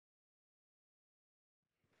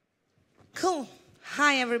Cool.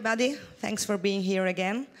 Hi, everybody. Thanks for being here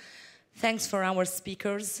again. Thanks for our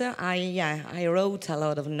speakers. I wrote a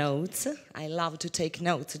lot of notes. I love to take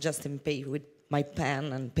notes just with my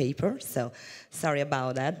pen and paper, so sorry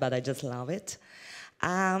about that, but I just love it.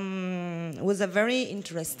 It was a very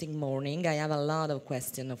interesting morning. I have a lot of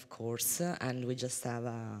questions, of course, and we just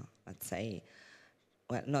have, let's say,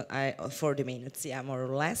 well, not 40 minutes, yeah, more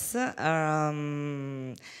or less.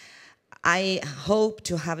 I hope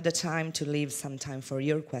to have the time to leave some time for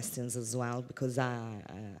your questions as well, because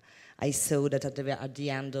I saw that at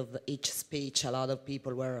the end of each speech, a lot of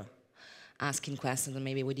people were asking questions, and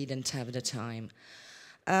maybe we didn't have the time.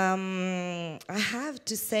 I have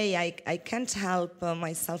to say, I can't help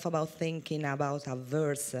myself about thinking about a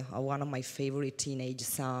verse of one of my favorite teenage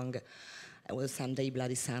songs. It was Sunday,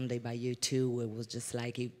 Bloody Sunday by U2. It was just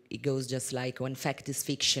like, it goes just like when fact is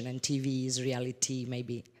fiction and TV is reality.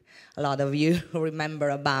 Maybe a lot of you remember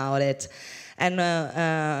about it. And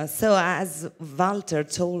so as Walter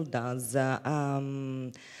told us,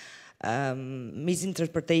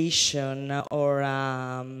 misinterpretation or,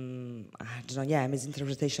 I don't know, yeah,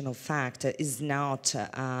 misinterpretation of fact is not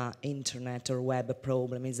an internet or web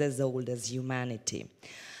problem. It's as old as humanity.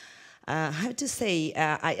 I have to say,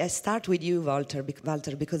 I start with you, Walter,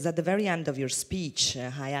 because at the very end of your speech,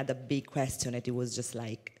 I had a big question, and it was just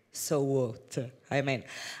like, so what? I mean,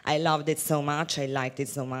 I loved it so much, I liked it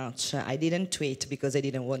so much. I didn't tweet because I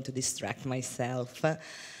didn't want to distract myself.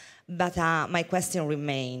 But my question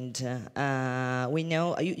remained. We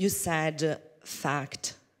know, you said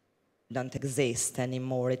fact don't exist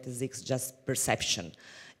anymore, it exists just perception.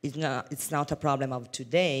 It's not a problem of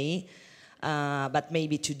today, but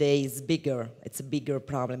maybe today is bigger. It's a bigger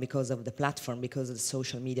problem because of the platform, because of the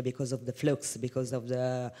social media, because of the flux, because of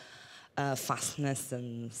the fastness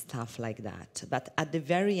and stuff like that. But at the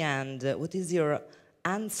very end, what is your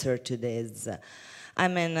answer to this? I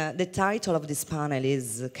mean, the title of this panel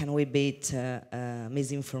is, can we beat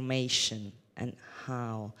misinformation, and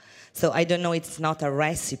how? So I don't know, it's not a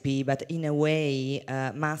recipe, but in a way,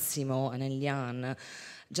 Massimo and Eliane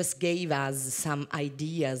just gave us some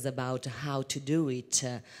ideas about how to do it.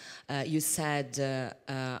 You said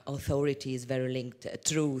authority is very linked,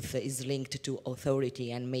 truth is linked to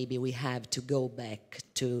authority, and maybe we have to go back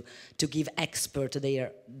to give experts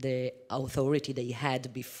the authority they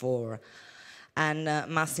had before. And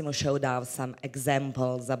Massimo showed us some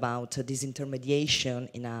examples about disintermediation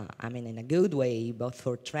in a good way, both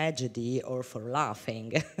for tragedy or for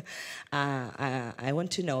laughing. I want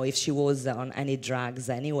to know if she was on any drugs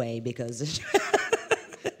anyway, because...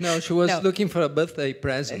 No, she was looking for a birthday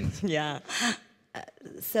present. Yeah.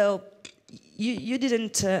 So you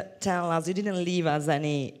didn't tell us, you didn't leave us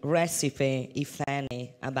any recipe, if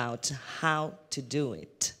any, about how to do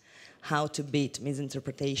it. How to beat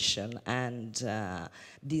misinterpretation and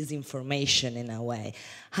disinformation in a way.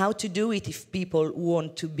 How to do it if people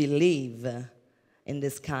want to believe in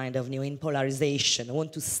this kind of new polarization,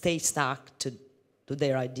 want to stay stuck to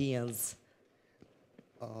their ideals?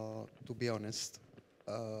 To be honest,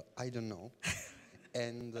 I don't know.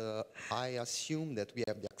 And I assume that we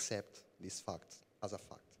have to accept this fact as a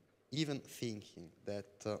fact. Even thinking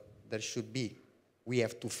that we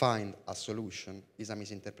have to find a solution is a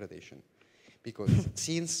misinterpretation. Because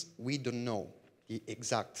since we don't know the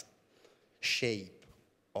exact shape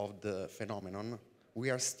of the phenomenon,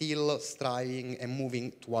 we are still striving and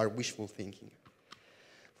moving toward wishful thinking.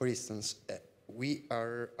 For instance,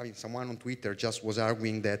 someone on Twitter just was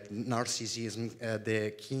arguing that narcissism,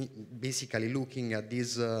 basically looking at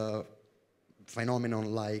this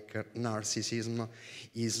phenomenon like narcissism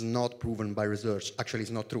is not proven by research. Actually,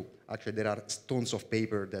 it's not true. Actually, there are tons of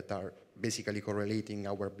papers that are basically correlating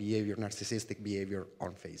our behavior, narcissistic behavior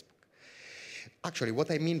on Facebook. Actually, what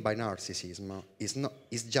I mean by narcissism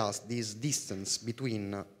is just this distance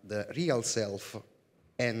between the real self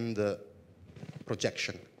and the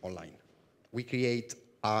projection online. We create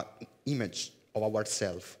an image of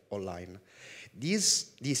ourselves online.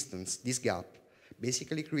 This distance, this gap,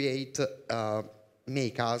 basically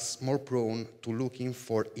make us more prone to looking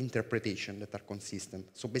for interpretation that are consistent.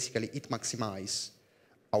 So basically, it maximizes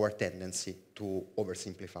our tendency to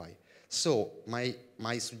oversimplify. So my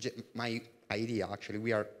idea, actually,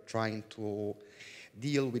 we are trying to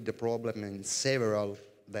deal with the problem in several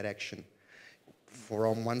directions.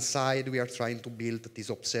 From one side, we are trying to build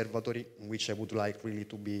this observatory, in which I would like really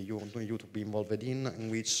to be you to be involved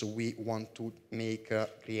in which we want to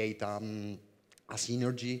create a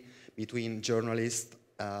synergy between journalists,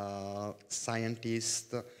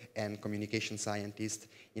 scientists, and communication scientists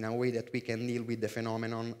in a way that we can deal with the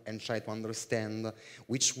phenomenon and try to understand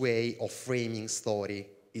which way of framing story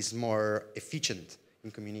is more efficient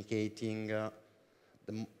in communicating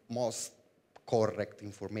the most correct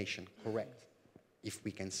information, correct, if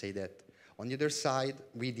we can say that. On the other side,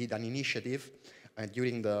 we did an initiative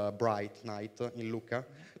during the Bright Night in Lucca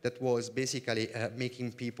that was basically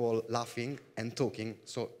making people laughing and talking,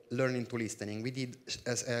 so learning to listening. We did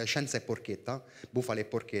Scienza e Porchetta, Bufala e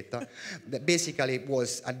Porchetta. That basically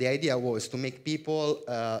was, the idea was to make people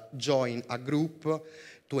join a group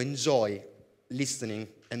to enjoy listening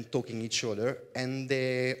and talking each other, and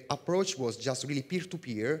the approach was just really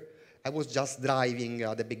peer-to-peer. I was just driving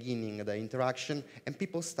at the beginning, the interaction, and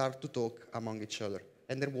people start to talk among each other.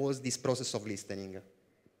 And there was this process of listening.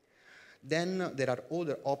 Then there are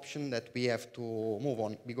other options that we have to move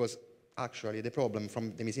on, because actually the problem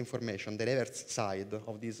from the misinformation, the reverse side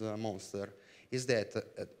of this monster, is that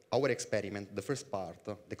our experiment, the first part,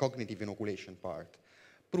 the cognitive inoculation part,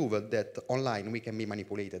 proved that online we can be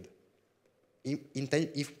manipulated.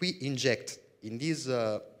 If we inject in this...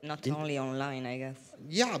 Not only online, I guess.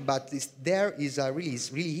 Yeah, but it's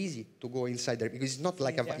really easy to go inside there, because it's not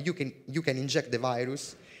like you can inject the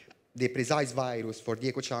virus, the precise virus for the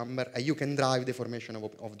echo chamber, and you can drive the formation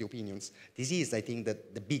of the opinions. This is, I think,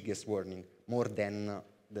 the biggest warning, more than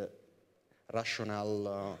the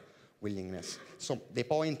rational willingness. So the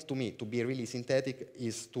point to me, to be really synthetic,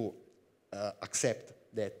 is to accept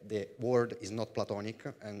that the world is not platonic,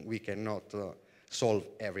 and we cannot solve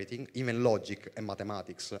everything. Even logic and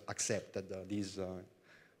mathematics accepted this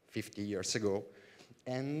 50 years ago,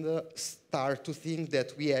 and start to think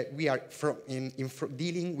that we are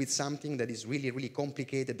dealing with something that is really, really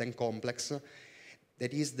complicated and complex,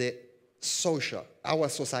 that is our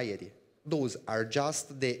society. Those are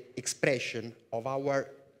just the expression of our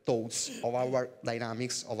thoughts, of our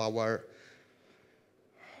dynamics, of our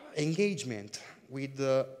engagement with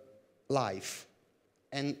life.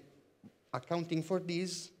 And accounting for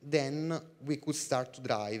this, then we could start to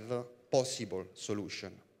drive possible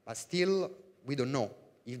solution. But still, we don't know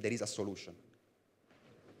if there is a solution.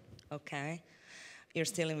 Okay. You're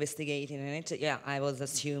still investigating it. Yeah, I was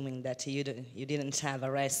assuming that you didn't have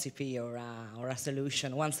a recipe or a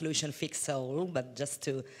solution, one solution fits all, but just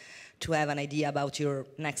to have an idea about your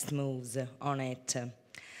next moves on it.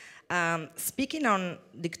 Speaking on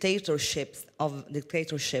dictatorship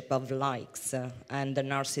of likes and the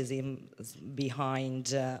narcissism behind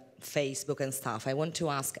Facebook and stuff, I want to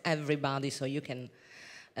ask everybody, so you can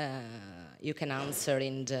answer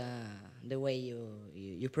in the way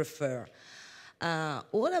you prefer.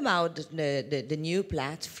 What about the new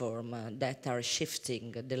platform that are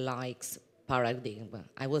shifting the likes paradigm?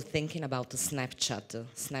 I was thinking about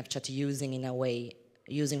Snapchat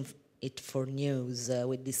using it for news,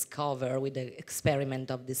 with Discover, with the experiment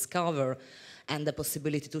of Discover, and the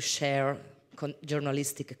possibility to share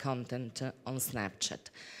journalistic content on Snapchat.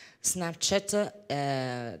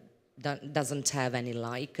 Snapchat doesn't have any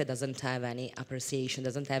doesn't have any appreciation,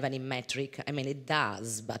 doesn't have any metric. I mean, it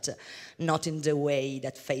does, but not in the way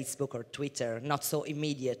that Facebook or Twitter, not so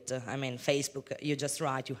immediate. I mean, Facebook, you just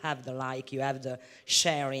write, you have the like, you have the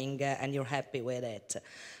sharing, and you're happy with it.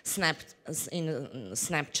 In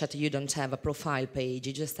Snapchat, you don't have a profile page,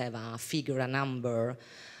 you just have a figure, a number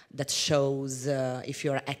that shows if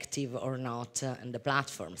you're active or not in the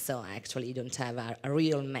platform. So actually, you don't have a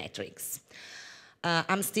real metrics.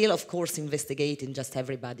 I'm still, of course, investigating, just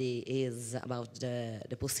everybody is, about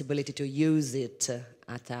the possibility to use it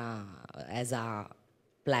as a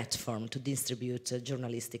platform to distribute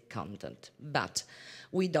journalistic content. But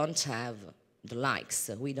we don't have the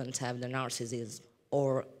likes, we don't have the narcissism,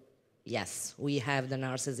 or yes, we have the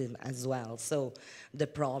narcissism as well. So the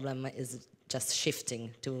problem is just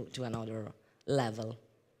shifting to another level.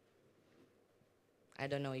 I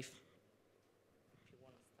don't know if...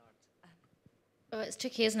 Oh, it's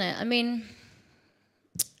tricky, isn't it? I mean,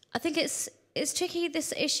 I think it's tricky,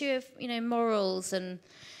 this issue of, morals and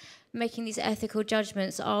making these ethical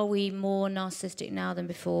judgments. Are we more narcissistic now than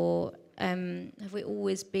before? Have we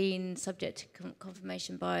always been subject to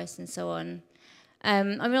confirmation bias and so on? I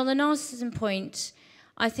mean, on the narcissism point,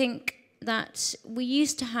 I think that we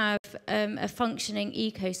used to have a functioning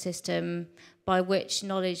ecosystem by which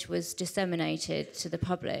knowledge was disseminated to the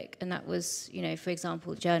public, and that was, for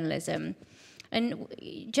example, journalism. And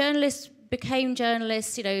journalists became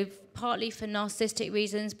journalists, partly for narcissistic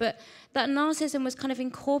reasons, but that narcissism was kind of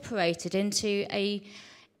incorporated into a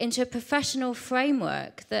professional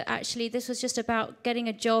framework, that actually this was just about getting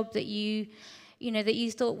a job that you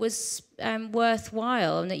thought was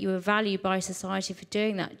worthwhile and that you were valued by society for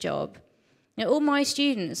doing that job. All my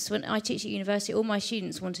students, when I teach at university, all my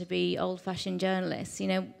students want to be old-fashioned journalists,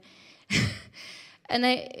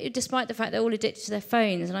 And despite the fact they're all addicted to their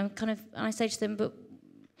phones, and I say to them, but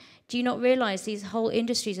do you not realise these whole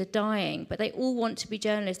industries are dying? But they all want to be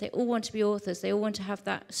journalists, they all want to be authors, they all want to have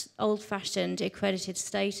that old-fashioned accredited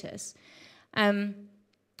status.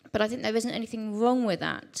 But I think there isn't anything wrong with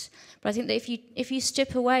that. But I think that if you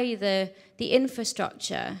strip away the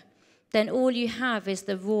infrastructure, then all you have is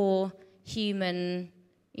the raw human,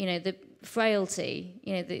 the frailty,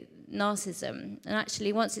 the narcissism. And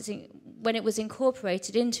actually, when it was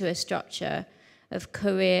incorporated into a structure of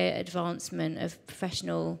career advancement, of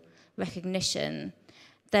professional recognition,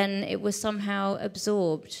 then it was somehow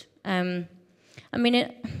absorbed. I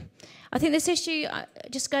think this issue,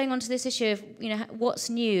 just going on to this issue of, what's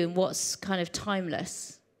new and what's kind of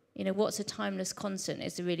timeless, what's a timeless constant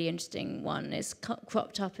is a really interesting one. It's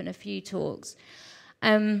cropped up in a few talks.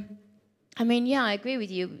 I agree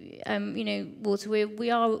with you. Walter, we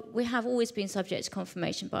have always been subject to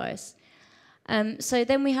confirmation bias. So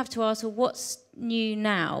then we have to ask, well, what's new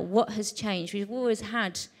now? What has changed? We've always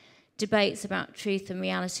had debates about truth and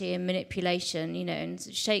reality and manipulation, and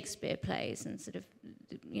Shakespeare plays and sort of,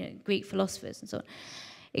 Greek philosophers and so on.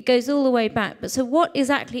 It goes all the way back. But so what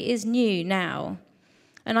exactly is new now?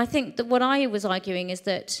 And I think that what I was arguing is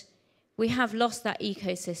that we have lost that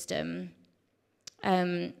ecosystem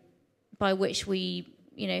by which we,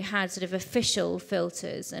 had sort of official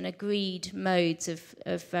filters and agreed modes of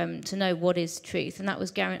to know what is truth, and that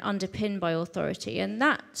was underpinned by authority, and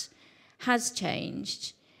that has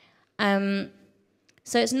changed.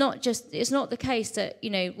 So it's not the case that,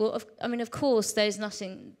 of course there's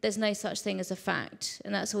no such thing as a fact,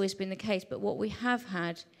 and that's always been the case, but what we have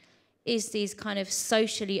had is these kind of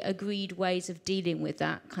socially agreed ways of dealing with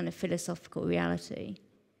that kind of philosophical reality.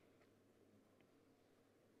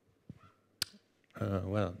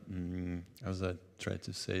 As I tried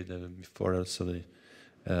to say before, also,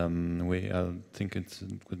 I think it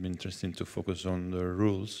could be interesting to focus on the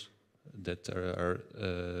rules that are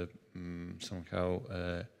somehow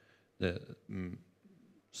the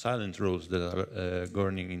silent rules that are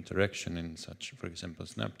governing interaction in such, for example,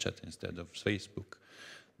 Snapchat instead of Facebook.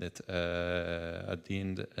 That at the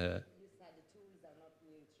end.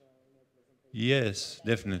 Yes,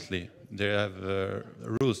 definitely. There have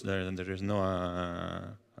rules there, and there is no.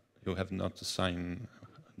 You have not to sign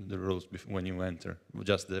the rules when you enter.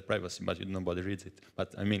 Just the privacy, but nobody reads it.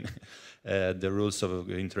 But I mean, the rules of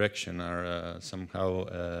interaction are somehow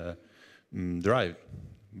derived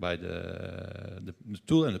by the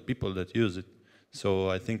tool and the people that use it. So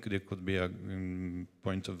I think there could be a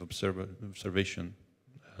point of observation,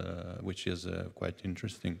 which is quite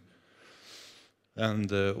interesting.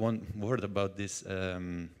 And one word about this,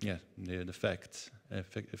 the facts.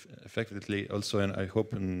 Effectively, also, and I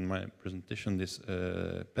hope in my presentation this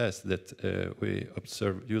past that we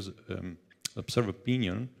observe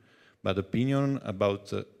opinion, but opinion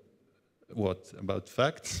about what? About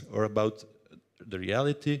facts or about the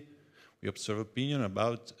reality? We observe opinion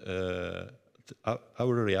about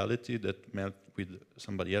our reality that met with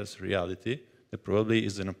somebody else's reality. That probably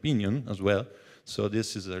is an opinion as well. So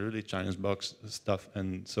this is a really Chinese box stuff,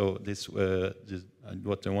 and so this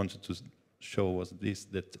what I wanted to show was this,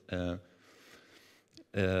 that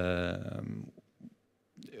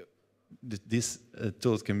these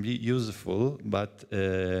tools can be useful, but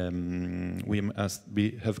we must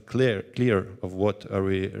have clear of what are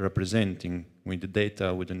we representing with the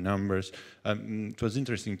data, with the numbers. It was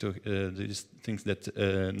interesting to these things that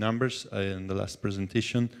numbers in the last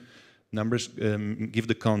presentation, numbers give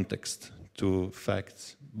the context to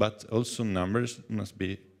facts, but also numbers must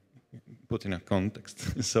be put in a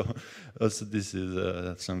context. So also this is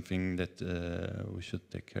something that we should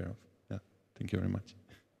take care of. Yeah, thank you very much.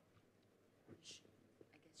 I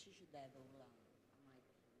guess you should have a microphone.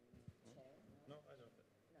 No, I don't.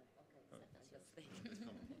 No, okay.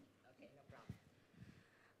 Okay, no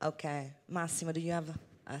problem. Okay, Massimo, do you have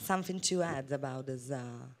something to add about this?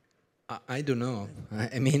 I don't know.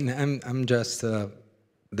 I mean, I'm just.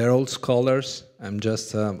 They're all scholars. I'm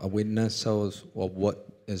just a witness of what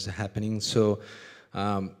is happening. So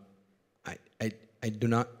I do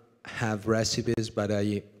not have recipes, but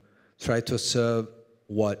I try to observe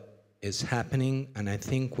what is happening, and I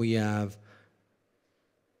think we have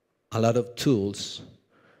a lot of tools.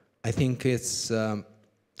 I think it's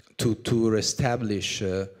to reestablish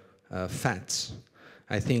facts.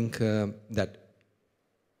 I think that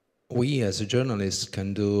we as a journalist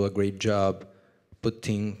can do a great job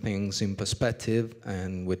putting things in perspective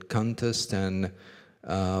and with context, and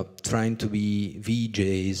trying to be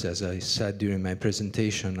VJs, as I said during my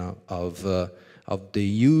presentation, of the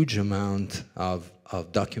huge amount of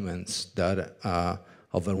documents that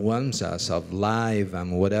overwhelms us of live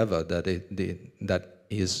and whatever that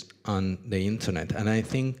is on the internet. And I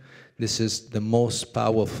think this is the most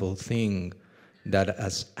powerful thing that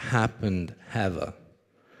has happened ever.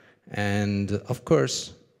 And of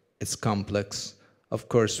course, it's complex. Of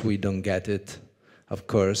course, we don't get it. Of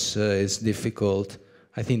course, it's difficult.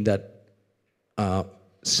 I think that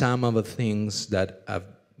some of the things that have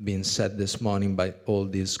been said this morning by all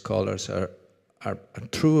these scholars are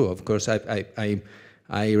true. Of course,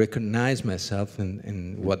 I recognize myself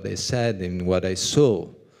in what they said, in what I saw.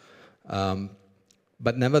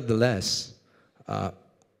 But nevertheless,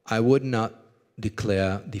 I would not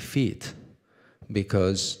declare defeat,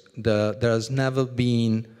 because there has never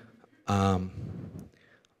been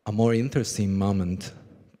a more interesting moment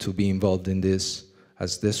to be involved in this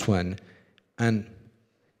as this one. And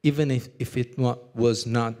even if it was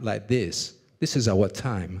not like this is our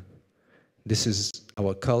time. This is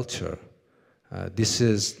our culture. This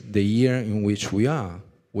is the year in which we are.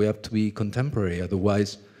 We have to be contemporary,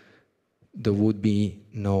 otherwise there would be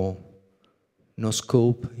no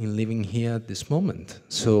scope in living here at this moment.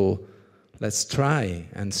 So let's try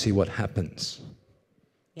and see what happens.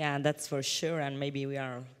 Yeah, that's for sure, and maybe we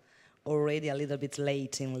are already a little bit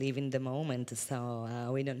late in living the moment, so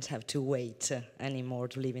we don't have to wait anymore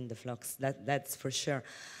to live in the flux. That's for sure.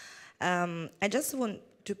 I just want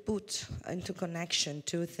to put into connection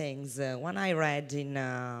two things. One I read in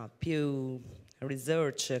Pew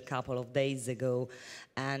Research a couple of days ago,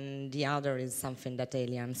 and the other is something that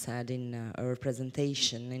Eliane said in her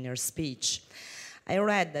presentation, in her speech. I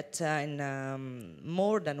read that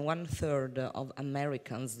more than 1/3 of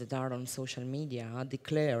Americans that are on social media are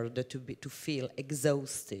declared to feel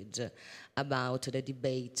exhausted about the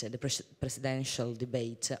debate, the presidential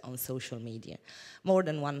debate on social media. More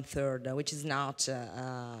than 1/3, which is not,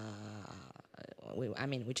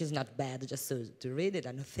 which is not bad, just to read it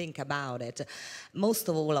and think about it. Most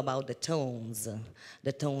of all about the tones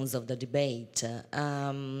of the debate.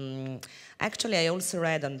 Actually, I also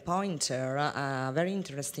read on Pointer a very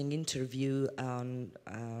interesting interview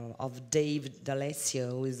of Dave D'Alessio,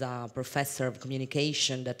 who is a professor of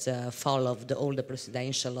communication that followed all the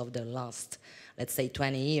presidential of the last, let's say,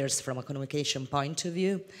 20 years from a communication point of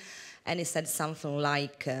view. And he said something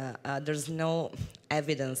like, there's no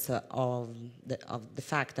evidence of the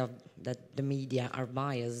fact that the media are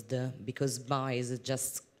biased, because bias is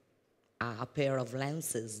just a pair of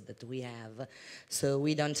lenses that we have. So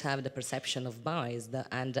we don't have the perception of bias,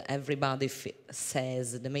 and everybody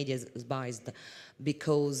says the media is biased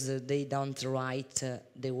because they don't write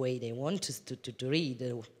the way they want to read,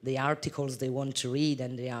 the articles they want to read,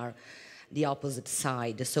 and they are the opposite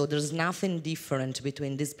side. So there's nothing different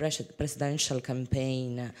between this presidential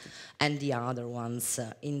campaign and the other ones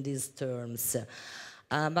in these terms.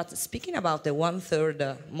 But speaking about the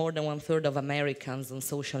more than 1/3 of Americans on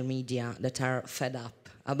social media that are fed up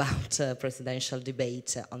about presidential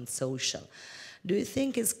debate on social, do you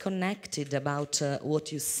think it's connected about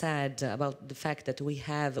what you said about the fact that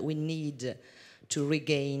we need to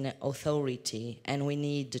regain authority, and we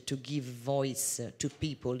need to give voice to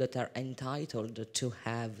people that are entitled to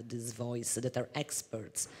have this voice, that are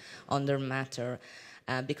experts on their matter?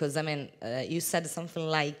 Because, I mean, you said something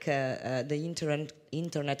like the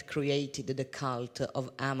internet created the cult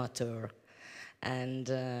of amateur, and,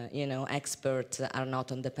 you know, experts are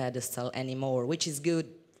not on the pedestal anymore, which is good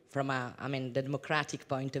from the democratic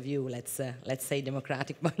point of view, let's say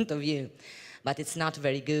democratic point of view. But it's not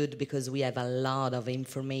very good because we have a lot of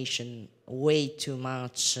information, way too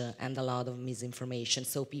much, and a lot of misinformation.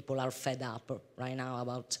 So people are fed up right now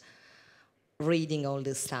about reading all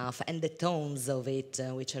this stuff and the tones of it,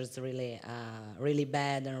 which is really, really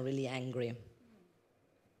bad and really angry.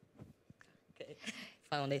 Okay,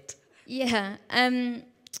 found it. Yeah.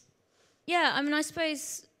 Yeah, I mean, I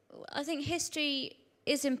think history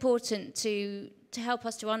is important to help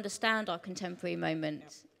us to understand our contemporary moment.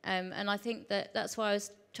 And I think that's why I was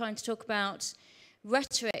trying to talk about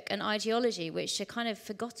rhetoric and ideology, which are kind of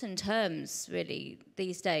forgotten terms, really,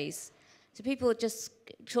 these days. So people just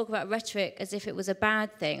talk about rhetoric as if it was a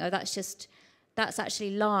bad thing. Oh, that's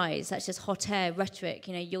actually lies. That's just hot air rhetoric.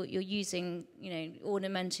 You know, you're using, you know,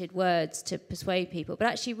 ornamented words to persuade people. But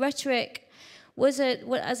actually, rhetoric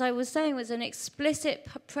as I was saying, was an explicit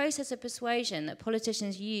process of persuasion that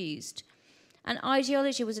politicians used. And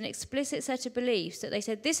ideology was an explicit set of beliefs that they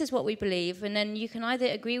said, this is what we believe, and then you can either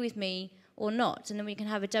agree with me or not, and then we can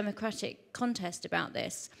have a democratic contest about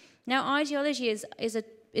this. Now, ideology is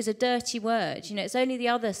a dirty word. You know, it's only the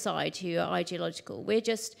other side who are ideological. We're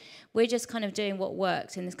just kind of doing what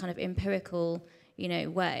works in this kind of empirical, you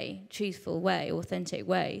know, way, truthful way, authentic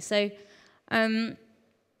way. So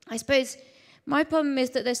I suppose my problem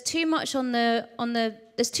is that there's too much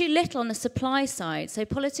there's too little on the supply side. So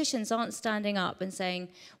politicians aren't standing up and saying,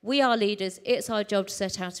 we are leaders, it's our job to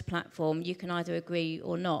set out a platform, you can either agree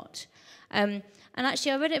or not. And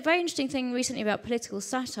actually I read a very interesting thing recently about political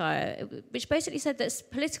satire, which basically said that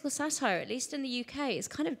political satire, at least in the UK, is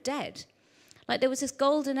kind of dead. Like there was this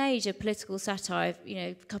golden age of political satire, you know,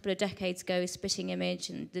 a couple of decades ago, Spitting Image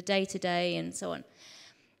and The Day-to-Day and so on.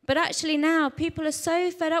 But actually now, people are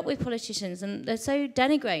so fed up with politicians and they're so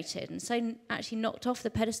denigrated and so actually knocked off the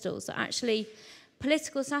pedestals that actually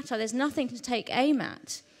political satire, there's nothing to take aim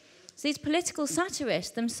at. So these political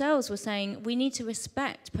satirists themselves were saying, we need to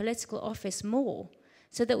respect political office more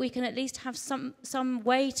so that we can at least have some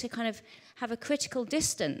way to kind of have a critical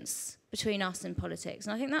distance between us and politics.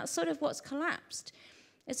 And I think that's sort of what's collapsed,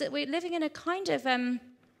 is that we're living in a kind of a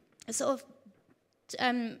sort of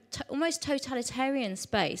almost totalitarian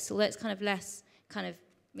space, although it's kind of less kind of,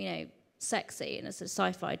 you know, sexy in a sort of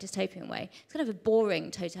sci-fi dystopian way. It's kind of a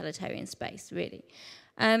boring totalitarian space, really,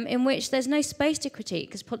 in which there's no space to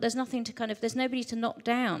critique because there's nothing to kind of, there's nobody to knock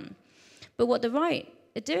down. But what the right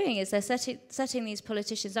are doing is they're setting these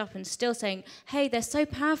politicians up and still saying, hey, they're so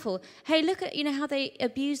powerful. Hey, look at, you know, how they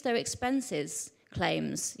abuse their expenses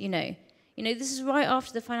claims, you know. You know, this is right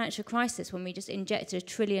after the financial crisis when we just injected $1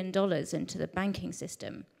 trillion into the banking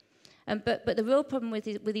system. But the real problem with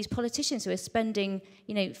these politicians who are spending,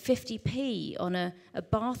 you know, 50p on a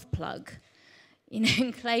bath plug, you know,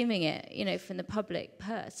 and claiming it, you know, from the public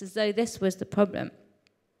purse, as though this was the problem.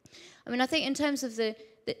 I mean, I think in terms of the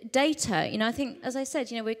data, you know, I think, as I said,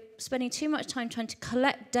 you know, we're spending too much time trying to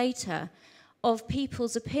collect data of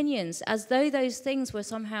people's opinions as though those things were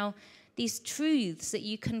somehow these truths that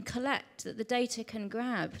you can collect, that the data can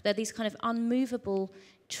grab. They're these kind of unmovable,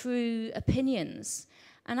 true opinions.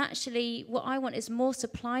 And actually, what I want is more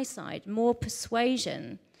supply side, more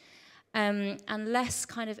persuasion, and less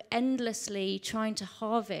kind of endlessly trying to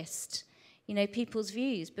harvest, you know, people's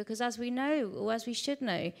views. Because as we know, or as we should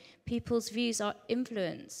know, people's views are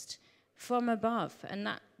influenced from above. And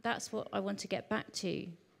that's what I want to get back to.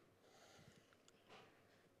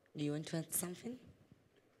 Do you want to add something?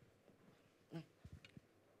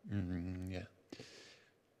 Yeah.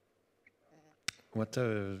 What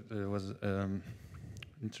was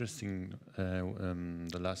interesting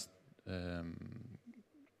the last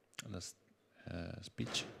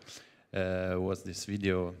speech was this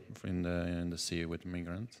video in the sea with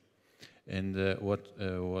migrants, and what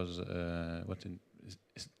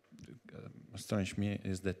astonished me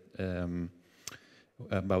is that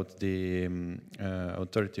about the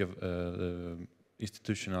authority of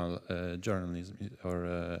institutional journalism or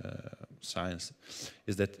science,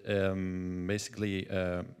 is that basically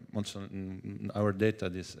also in our data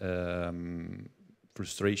this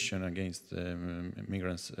frustration against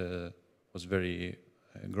migrants was very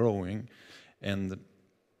growing, and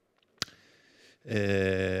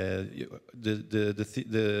the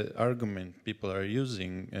argument people are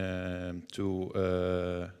using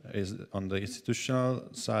is on the institutional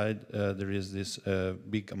side there is this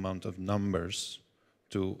big amount of numbers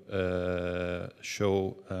to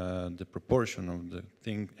show the proportion of the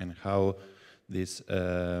thing and how this,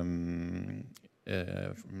 for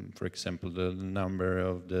example, the number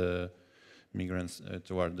of the migrants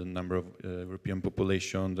toward the number of European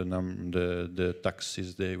population, the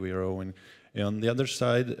taxes they were owing. And on the other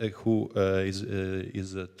side, who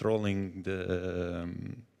is trolling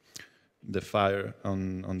the fire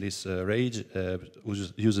on this rage,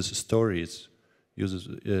 uses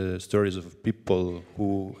stories of people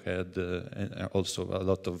who had also a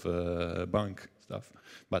lot of bank stuff.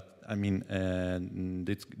 But I mean,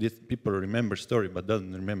 these people remember story but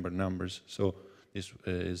doesn't remember numbers. So this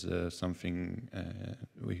is something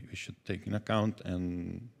we should take in account.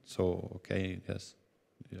 And so, okay, yes,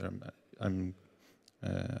 I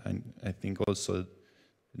think also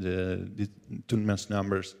the two-mass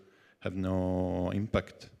numbers have no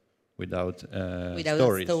impact without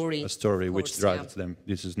stories, a story which drives them.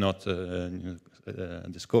 This is not a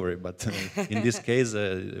discovery, but in this case,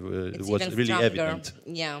 it was really stronger. evident.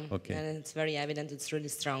 Yeah, okay. And it's very evident. It's really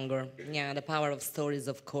stronger. Yeah, the power of stories,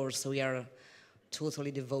 of course. We are totally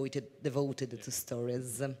devoted to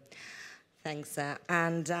stories. Thanks.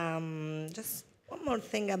 And just one more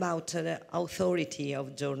thing about the authority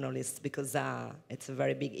of journalists, because it's a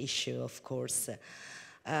very big issue, of course.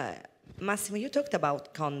 Massimo, you talked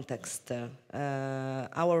about context.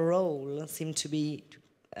 Our role seemed to be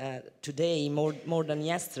today more than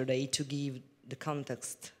yesterday to give the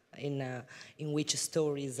context in which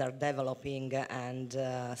stories are developing and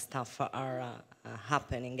stuff are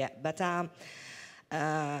happening. But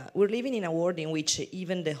we're living in a world in which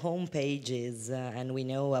even the home pages, and we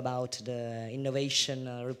know about the innovation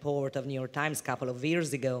report of New York Times a couple of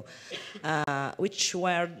years ago, which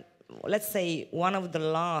were, let's say, one of the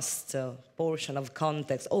last portion of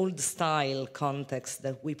context, old style context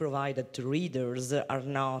that we provided to readers are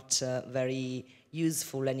not very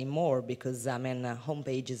useful anymore, because I mean home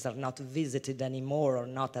pages are not visited anymore, or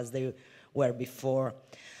not as they were before.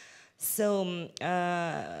 So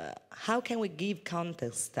how can we give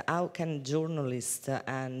context? How can journalists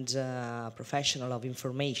and professional of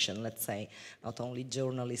information, let's say, not only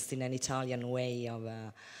journalists in an Italian way of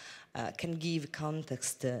can give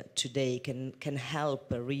context today, can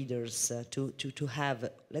help readers to have,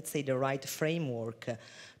 let's say, the right framework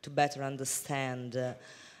to better understand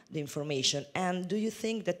the information? And do you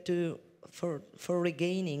think that for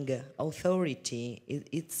regaining authority,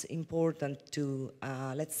 it's important to,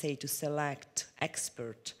 let's say, to select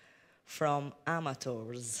experts from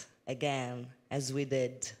amateurs again, as we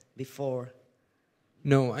did before?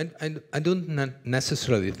 No, I don't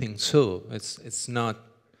necessarily think so. It's not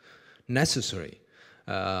necessary.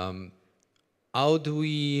 How do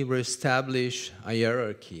we reestablish a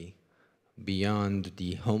hierarchy beyond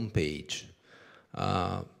the homepage?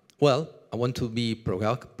 Well, I want to be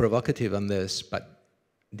provocative on this, but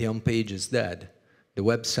the homepage is dead. The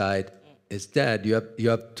website is dead. You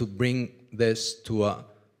have to bring this to a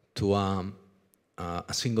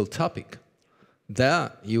single topic.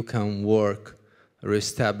 There you can work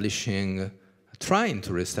trying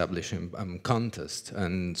to reestablish contest.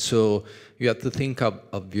 And so you have to think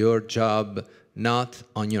of your job not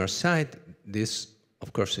on your side. This,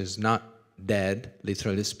 of course, is not dead,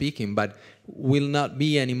 literally speaking, but will not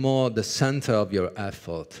be anymore the center of your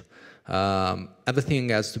effort. Everything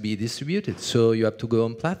has to be distributed, so you have to go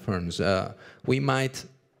on platforms. We might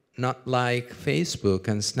not like Facebook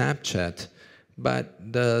and Snapchat, but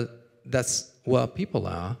that's where people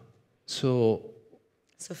are. So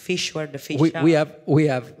fish where the fish are. We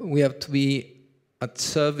have to be at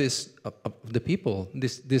service of the people.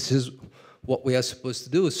 This is what we are supposed to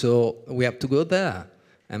do. So we have to go there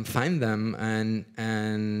and find them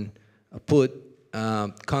and put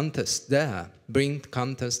contest there, bring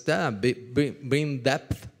contest there, bring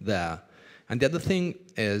depth there. And the other thing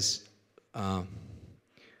is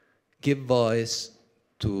give voice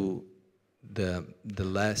to the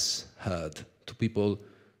less heard, to people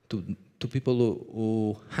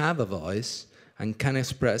who have a voice and can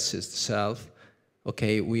express itself.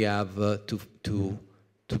 Okay, we have to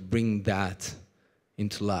bring that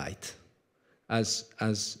into light,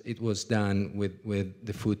 as it was done with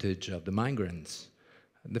the footage of the migrants.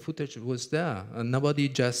 The footage was there, and nobody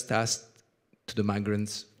just asked to the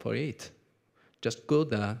migrants for it. Just go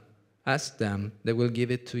there, ask them, they will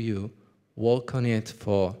give it to you, work on it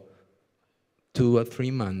for 2 or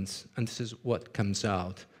 3 months, and this is what comes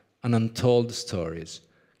out. An untold stories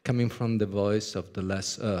coming from the voice of the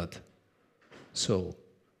less heard. So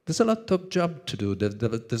there's a lot of job to do,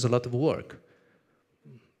 there's a lot of work.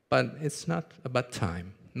 But it's not about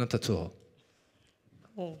time, not at all.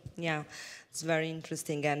 Oh, yeah, it's very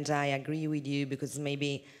interesting, and I agree with you, because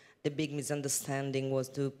maybe the big misunderstanding was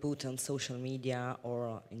to put on social media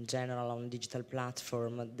or in general on digital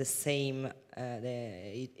platform the same,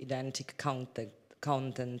 the identical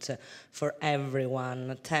content for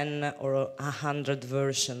everyone, 10 or 100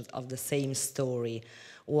 versions of the same story,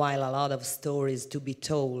 while a lot of stories to be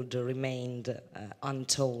told remained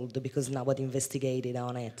untold because nobody investigated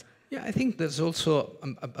on it. Yeah, I think there's also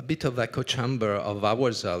a bit of echo chamber of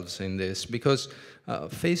ourselves in this, because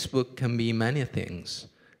Facebook can be many things.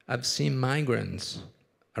 I've seen migrants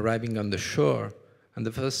arriving on the shore, and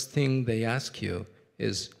the first thing they ask you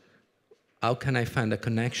is, how can I find a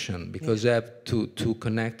connection? Because I have to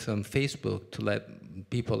connect on Facebook to let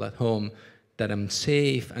people at home that I'm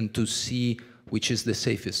safe and to see which is the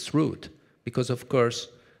safest route. Because, of course,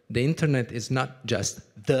 the internet is not just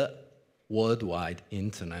the worldwide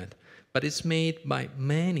internet, but it's made by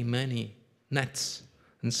many, many nets.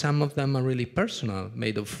 And some of them are really personal,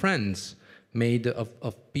 made of friends, made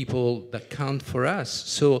of people that count for us.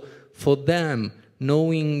 So for them,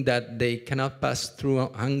 knowing that they cannot pass through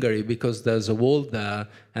Hungary because there's a wall there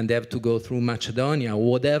and they have to go through Macedonia or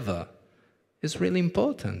whatever, is really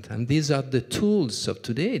important. And these are the tools of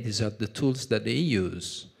today. These are the tools that they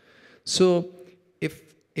use. So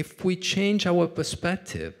if we change our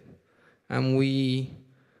perspective and we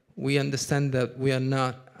understand that we are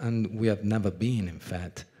not, and we have never been, in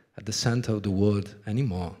fact, at the center of the world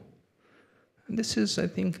anymore. And this is, I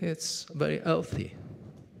think, it's very healthy.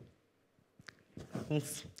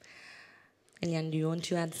 Thanks. Eliane, do you want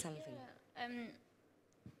to add something? Yeah,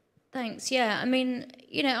 Thanks. Yeah, I mean,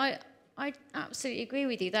 you know, I absolutely agree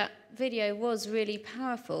with you. That video was really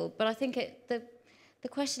powerful, but I think the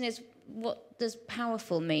question is, what does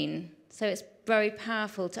powerful mean? So it's very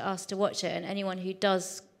powerful to us to watch it, and anyone who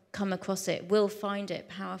does come across it will find it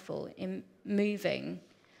powerful, moving.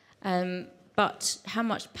 But how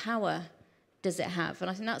much power does it have? And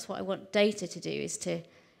I think that's what I want data to do, is to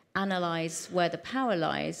analyse where the power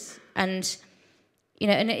lies. And you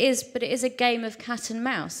know, and it is a game of cat and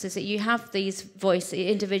mouse. Is that you have these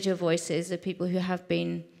individual voices of people who have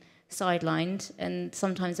been sidelined, and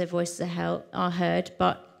sometimes their voices are heard,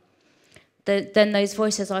 but then those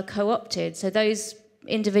voices are co-opted. So those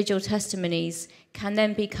individual testimonies can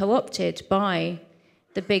then be co-opted by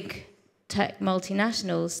the big tech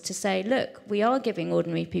multinationals to say, look, we are giving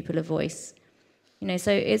ordinary people a voice. You know,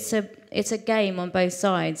 so it's a game on both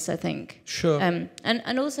sides, I think. Sure. And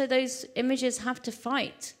also those images have to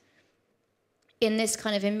fight in this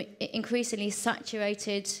kind of increasingly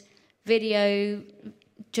saturated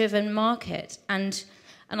video-driven market. And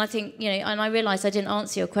I think, you know, and I realised I didn't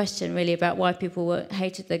answer your question really about why people were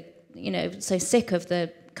so sick of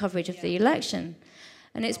the coverage of the election.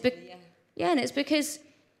 And it's and it's because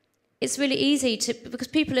it's really easy because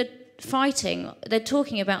people are fighting, they're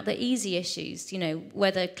talking about the easy issues, you know,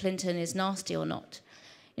 whether Clinton is nasty or not.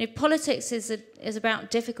 You know, politics is about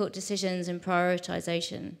difficult decisions and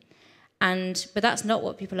prioritization, but that's not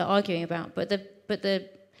what people are arguing about. But the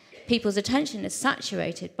people's attention is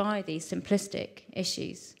saturated by these simplistic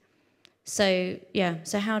issues. So yeah,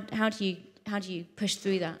 so how do you push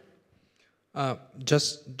through that?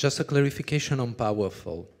 Just a clarification on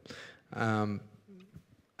powerful.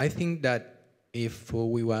 I think that if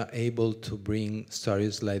we were able to bring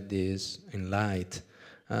stories like this in light,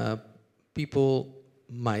 people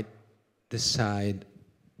might decide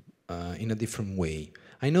in a different way.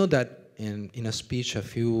 I know that in a speech a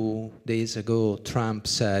few days ago, Trump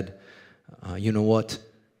said, you know what,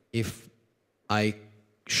 if I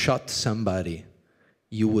shot somebody,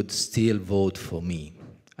 you would still vote for me.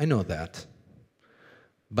 I know that.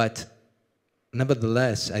 But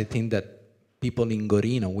nevertheless, I think that people in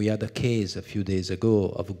Gorino, we had a case a few days ago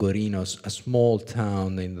of Gorino, a small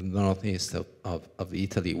town in the northeast of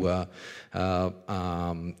Italy, where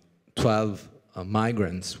 12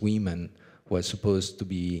 migrants, women, were supposed to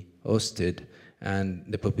be hosted, and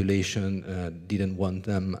the population didn't want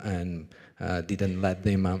them and didn't let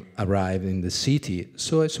them arrive in the city.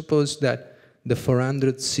 So I suppose that the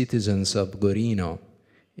 400 citizens of Gorino,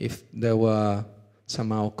 if they were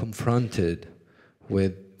somehow confronted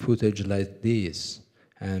with footage like this,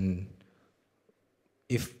 and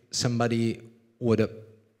if somebody would have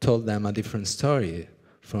told them a different story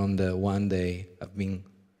from the one they have been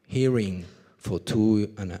hearing for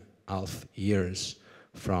 2.5 years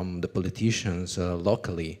from the politicians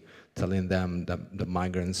locally, telling them that the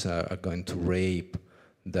migrants are going to rape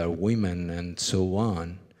their women and so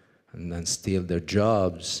on, and then steal their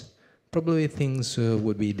jobs, probably things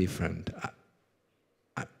would be different.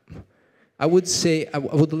 I would say, I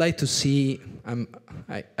would like to see,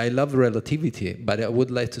 I love relativity, but I would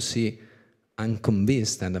like to see, I'm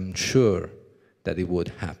convinced and I'm sure that it would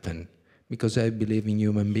happen, because I believe in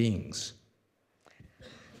human beings.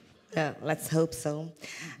 Yeah, let's hope so.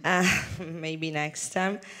 Maybe next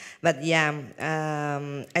time. But yeah,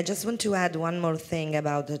 I just want to add one more thing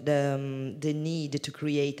about the need to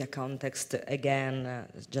create a context again,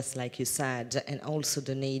 just like you said, and also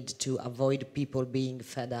the need to avoid people being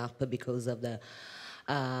fed up because of the,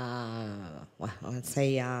 let's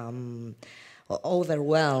say,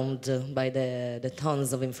 overwhelmed by the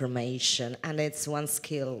tons of information. And it's one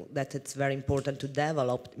skill that it's very important to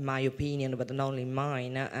develop, in my opinion, but not only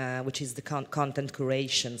mine, which is the content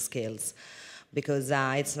curation skills. Because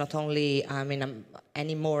it's not only,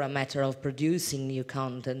 anymore a matter of producing new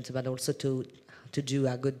content, but also to do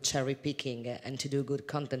a good cherry picking and to do good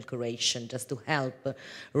content curation, just to help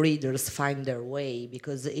readers find their way.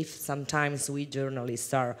 Because if sometimes we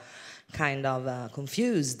journalists are kind of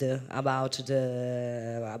confused about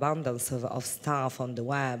the abundance of stuff on the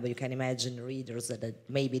web, you can imagine readers that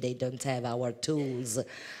maybe they don't have our tools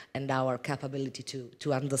and our capability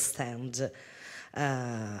to understand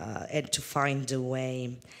and to find a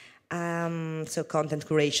way. So content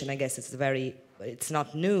curation, I guess it's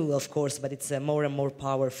not new, of course, but it's more and more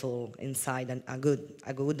powerful inside a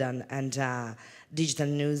good and digital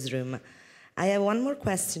newsroom. I have one more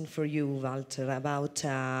question for you, Walter, about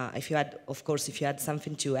if you had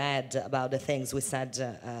something to add about the things we said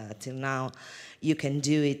till now, you can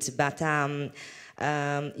do it. But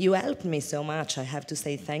You helped me so much. I have to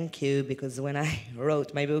say thank you, because when I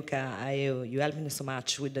wrote my book, you helped me so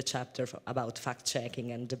much with the chapter about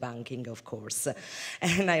fact-checking and debunking, of course.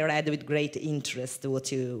 And I read with great interest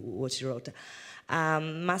what you wrote.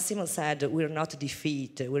 Massimo said we're not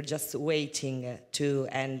defeated. We're just waiting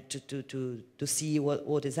to see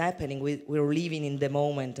what is happening. We're living in the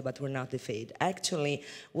moment, but we're not defeated. Actually,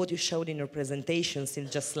 what you showed in your presentation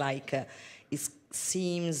seems just like it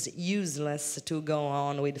seems useless to go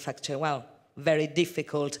on with fact-checking. Well, very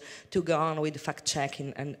difficult to go on with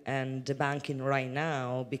fact-checking and debunking right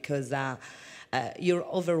now, because you're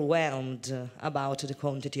overwhelmed about the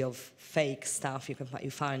quantity of fake stuff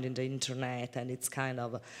you find in the internet, and it's kind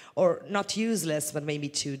of, or not useless, but maybe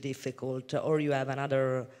too difficult, or you have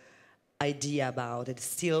another idea about it.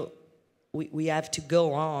 Still, we have to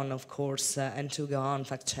go on, of course, and to go on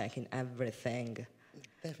fact-checking everything.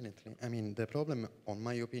 Definitely. I mean, the problem, on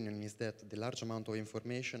my opinion, is that the large amount of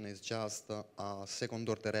information is just a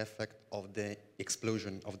second-order effect of the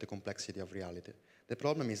explosion of the complexity of reality. The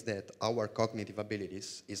problem is that our cognitive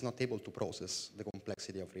abilities is not able to process the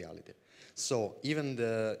complexity of reality. So even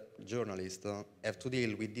the journalists have to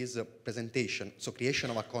deal with this presentation, so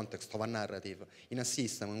creation of a context, of a narrative, in a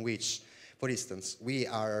system in which, for instance, we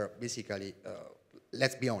are basically,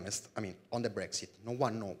 let's be honest, I mean, on the Brexit, no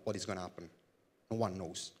one knows what is going to happen. No one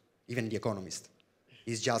knows, even the economist.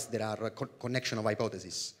 It's just there are a connection of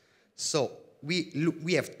hypotheses. So we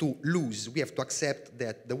have to accept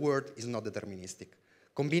that the world is not deterministic.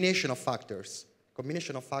 Combination of factors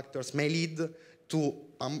may lead to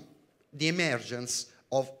the emergence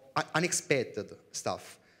of unexpected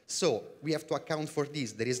stuff. So we have to account for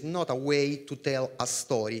this. There is not a way to tell a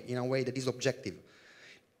story in a way that is objective.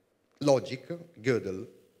 Logic, Gödel,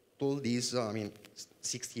 told this,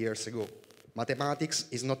 60 years ago. Mathematics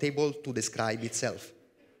is not able to describe itself.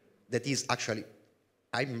 That is actually,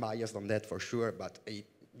 I'm biased on that for sure, but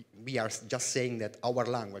we are just saying that our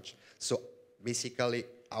language, so basically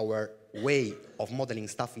our way of modeling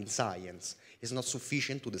stuff in science is not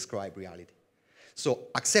sufficient to describe reality. So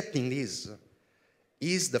accepting this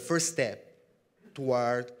is the first step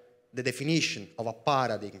toward the definition of a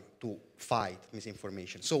paradigm to fight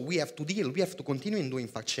misinformation. So we have to continue in doing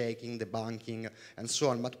fact-checking, debunking, and so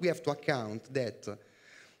on, but we have to account that,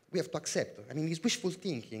 we have to accept, it's wishful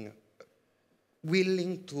thinking,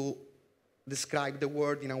 willing to describe the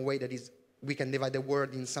world in a way that is, we can divide the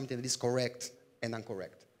world in something that is correct and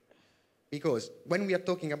incorrect. Because when we are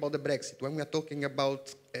talking about the Brexit, when we are talking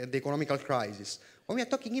about the economical crisis, when we are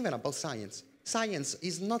talking even about science, science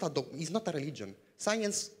is not a religion.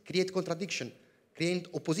 Science creates contradiction, creates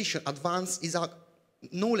opposition. Advance is a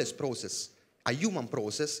knowledge process, a human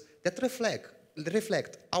process that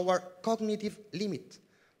reflect our cognitive limit.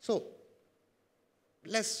 So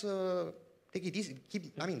let's take it easy.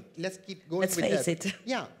 Let's keep going with that. Let's face it.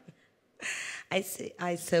 Yeah. I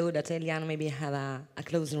saw that Eliane maybe had a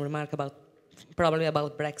closing remark probably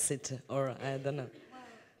about Brexit, or I don't know. Well,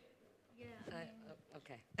 yeah.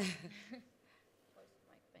 Okay.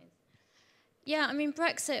 Yeah,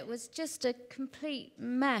 Brexit was just a complete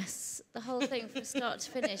mess, the whole thing from start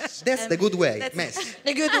to finish. That's the good way, that's mess.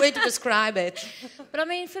 a good way to describe it. But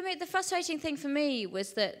for me, the frustrating thing for me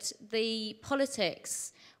was that the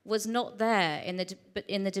politics was not there in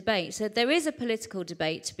the debate. So there is a political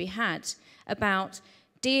debate to be had about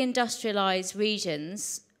deindustrialised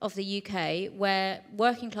regions of the UK where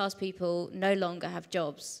working class people no longer have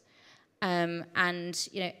jobs, and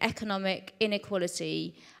economic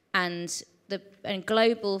inequality and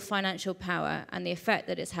global financial power and the effect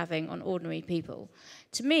that it's having on ordinary people.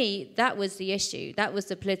 To me, that was the issue. That was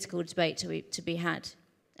the political debate to be had.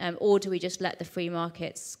 Or do we just let the free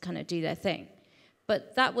markets kind of do their thing?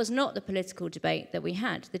 But that was not the political debate that we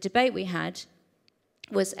had. The debate we had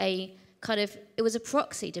was it was a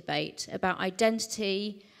proxy debate about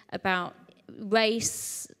identity, about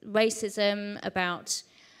racism, about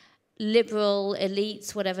liberal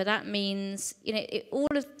elites, whatever that means. All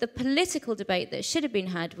of the political debate that should have been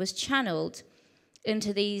had was channeled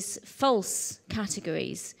into these false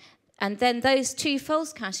categories. And then those two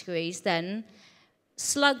false categories then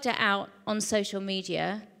slugged it out on social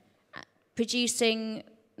media, producing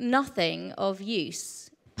nothing of use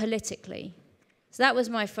politically. So that was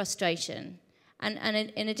my frustration. And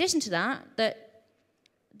in addition to that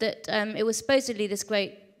it was supposedly this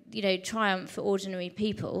great, triumph for ordinary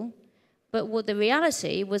people. But what the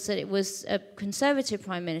reality was that it was a Conservative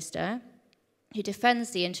Prime Minister who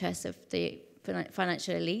defends the interests of the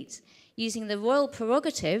financial elite, using the royal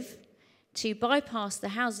prerogative to bypass the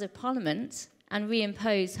Houses of Parliament and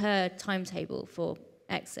reimpose her timetable for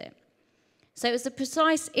exit. So it was the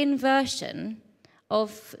precise inversion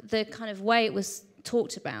of the kind of way it was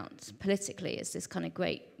talked about politically as this kind of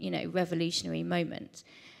great, revolutionary moment.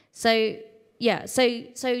 So, yeah, so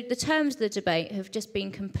the terms of the debate have just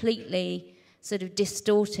been completely sort of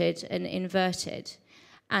distorted and inverted.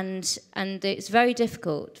 And it's very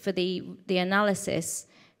difficult for the analysis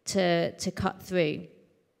to cut through.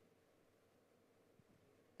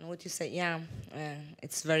 And what you say, yeah,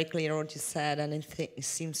 it's very clear what you said, and it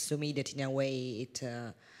seems to me that in a way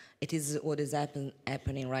it is what is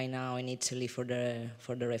happening right now in Italy for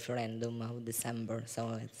the referendum of December.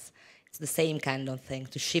 So it's the same kind of thing,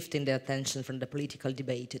 to shifting the attention from the political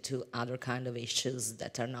debate to other kind of issues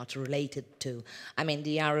that are not related to. I mean,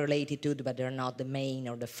 they are related to, but they're not the main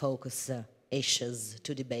or the focus issues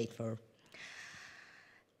to debate for.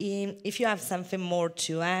 If you have something more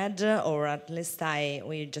to add, or at least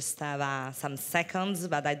we just have some seconds,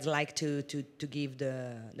 but I'd like to give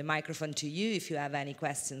the microphone to you if you have any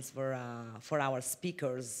questions for our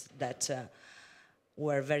speakers that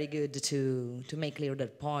were very good to make clear their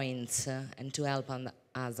points and to help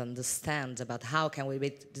us understand about how can we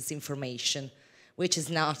beat this information, which is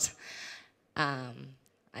not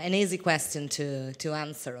an easy question to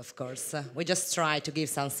answer, of course. We just try to give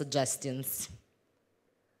some suggestions.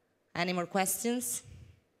 Any more questions?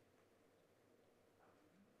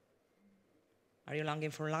 Are you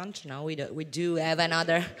longing for lunch? No, we do have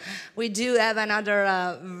another. We do have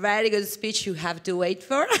another very good speech you have to wait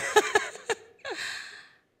for.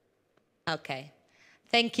 Okay.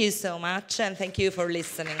 Thank you so much, and thank you for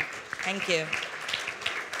listening. Thank you.